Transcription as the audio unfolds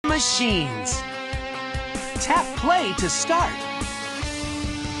machines. Tap play to start.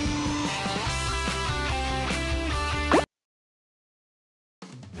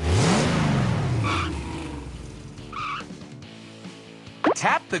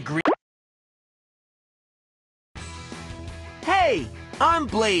 Tap the green. Hey, I'm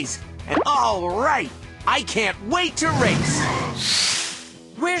Blaze, and all right, I can't wait to race.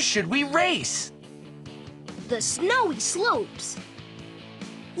 Where should we race? The snowy slopes.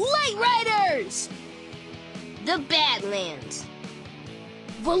 Light Riders! The Badlands.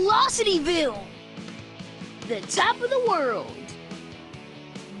 Velocityville. The top of the world.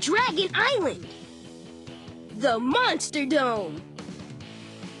 Dragon Island. The Monster Dome.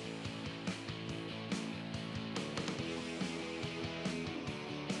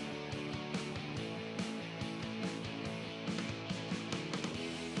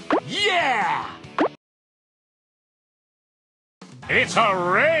 Yeah! It's a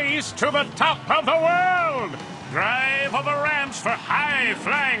race to the top of the world! Drive over ramps for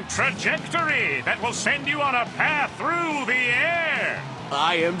high-flying trajectory that will send you on a path through the air!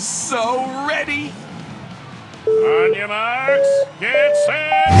 I am so ready! On your marks, get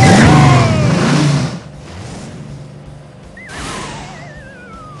set,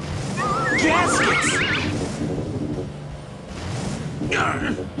 go! Gaskets!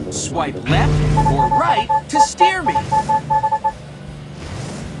 Swipe left or right to steer me.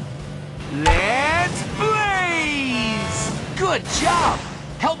 Let's blaze! Good job!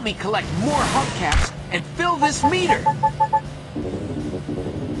 Help me collect more hubcaps and fill this meter.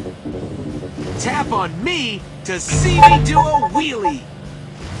 Tap on me to see me do a wheelie.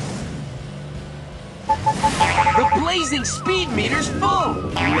 The blazing speed meter's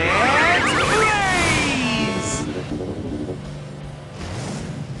full. Let's blaze!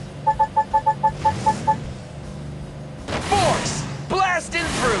 Force! Blasting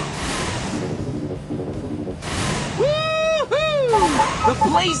through! Woohoo! The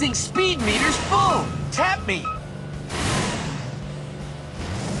blazing speed meter's full! Tap me!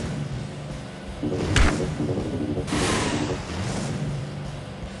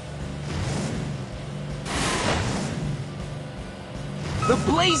 The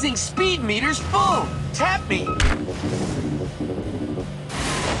blazing speed meter's full! Tap me!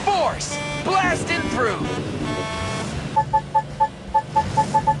 Force! Blasting through!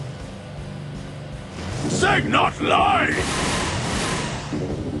 ZEG not lie!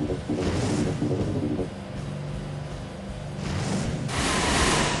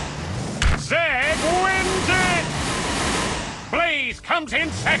 ZEG wins it! Blaze comes in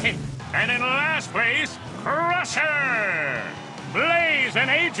second, and in last place, Crusher! Blaze and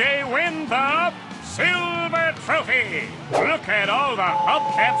AJ win the Silver Trophy! Look at all the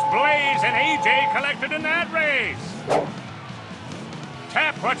hubcaps Blaze and AJ collected in that race!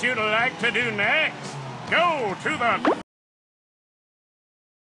 Tap what you'd like to do next. Go to the...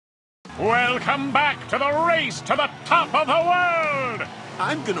 Welcome back to the race to the top of the world!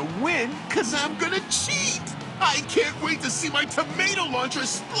 I'm gonna win, cause I'm gonna cheat! I can't wait to see my tomato launcher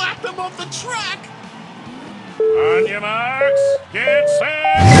splat them off the track! On your marks, get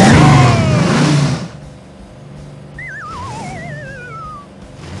set, go!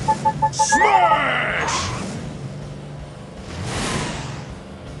 Smash!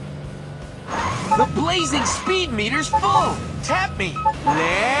 The blazing speed meter's full! Tap me!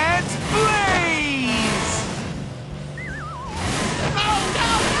 Let's blaze!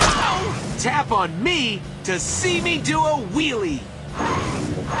 No! Tap on me to see me do a wheelie!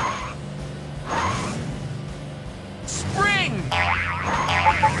 Spring!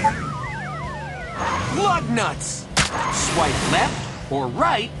 Lug nuts! Swipe left or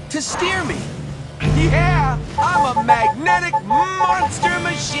right to steer me. Yeah! I'm a magnetic monster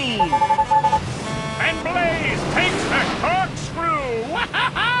machine! And Blaze takes the corkscrew!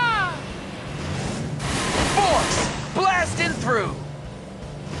 Wahaha! Force! Blasting through!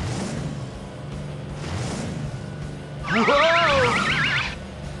 Whoa!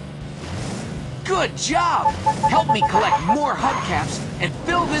 Good job! Help me collect more hubcaps and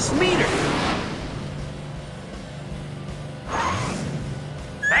fill this meter.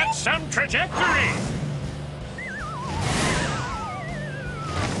 That's some trajectory!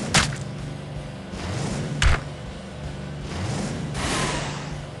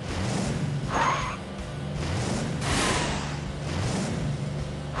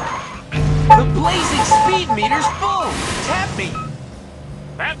 The blazing speed meter's full! Tap me!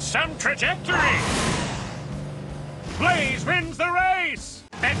 That's some trajectory! Blaze wins the race!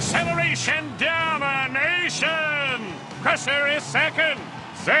 Acceleration domination! Crusher is second!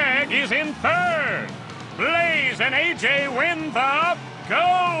 ZEG is in third! Blaze and AJ win the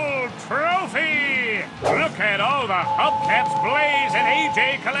gold all the hubcaps Blaze and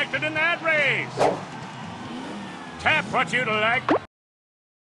AJ collected in that race. Tap what you'd like.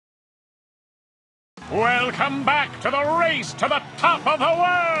 Welcome back to the race to the top of the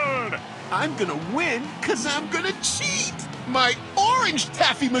world! I'm gonna win because I'm gonna cheat. My orange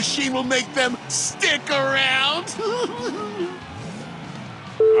taffy machine will make them stick around.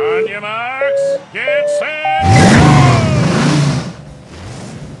 On your marks, get set, go!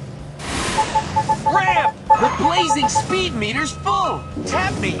 Ramp! The blazing speed meter's full!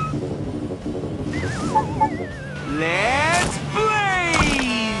 Tap me! Let's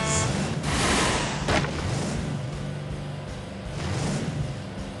blaze!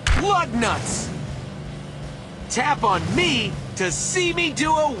 Lug nuts! Tap on me to see me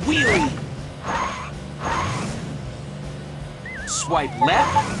do a wheelie! Swipe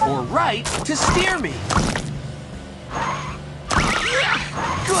left or right to steer me.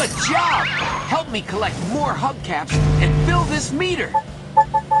 Good job! Help me collect more hubcaps and fill this meter.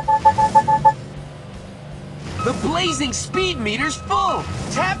 The blazing speed meter's full.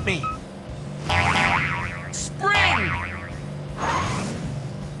 Tap me. Spring!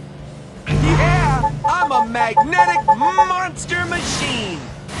 Yeah, I'm a magnetic monster machine.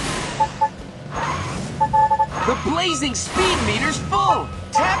 The blazing speed meter's full.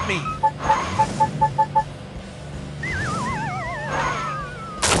 Tap me.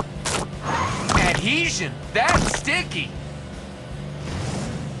 Adhesion, that's sticky.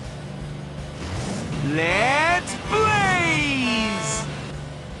 Let's blaze!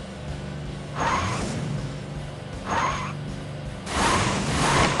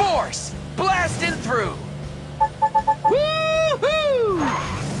 Force, blasting through. Woo-hoo!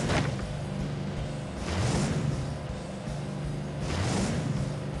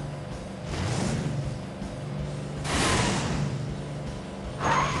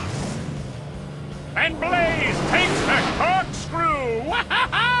 And Blaze takes the corkscrew!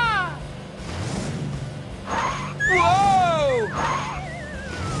 Wah-ha-ha! Whoa!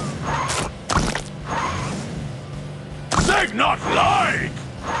 ZEG not like!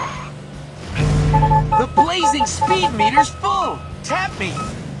 The blazing speed meter's full. Tap me.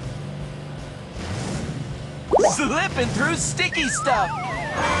 Slipping through sticky stuff.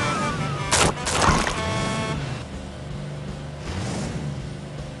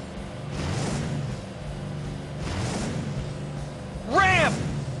 Ramp!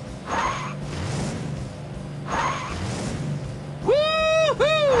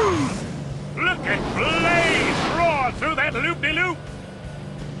 Woo-hoo! Look at Blaze roar through that loop-de-loop!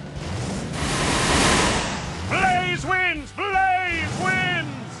 Blaze wins! Blaze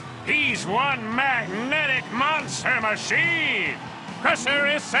wins! He's one magnetic monster machine! Crusher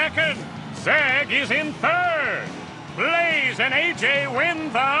is second! ZEG is in third! Blaze and AJ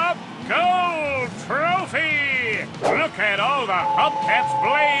win the gold trophy! Look at all the hubcaps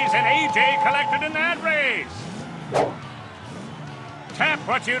Blaze and AJ collected in that race! Tap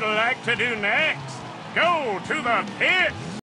what you'd like to do next. Go to the pit!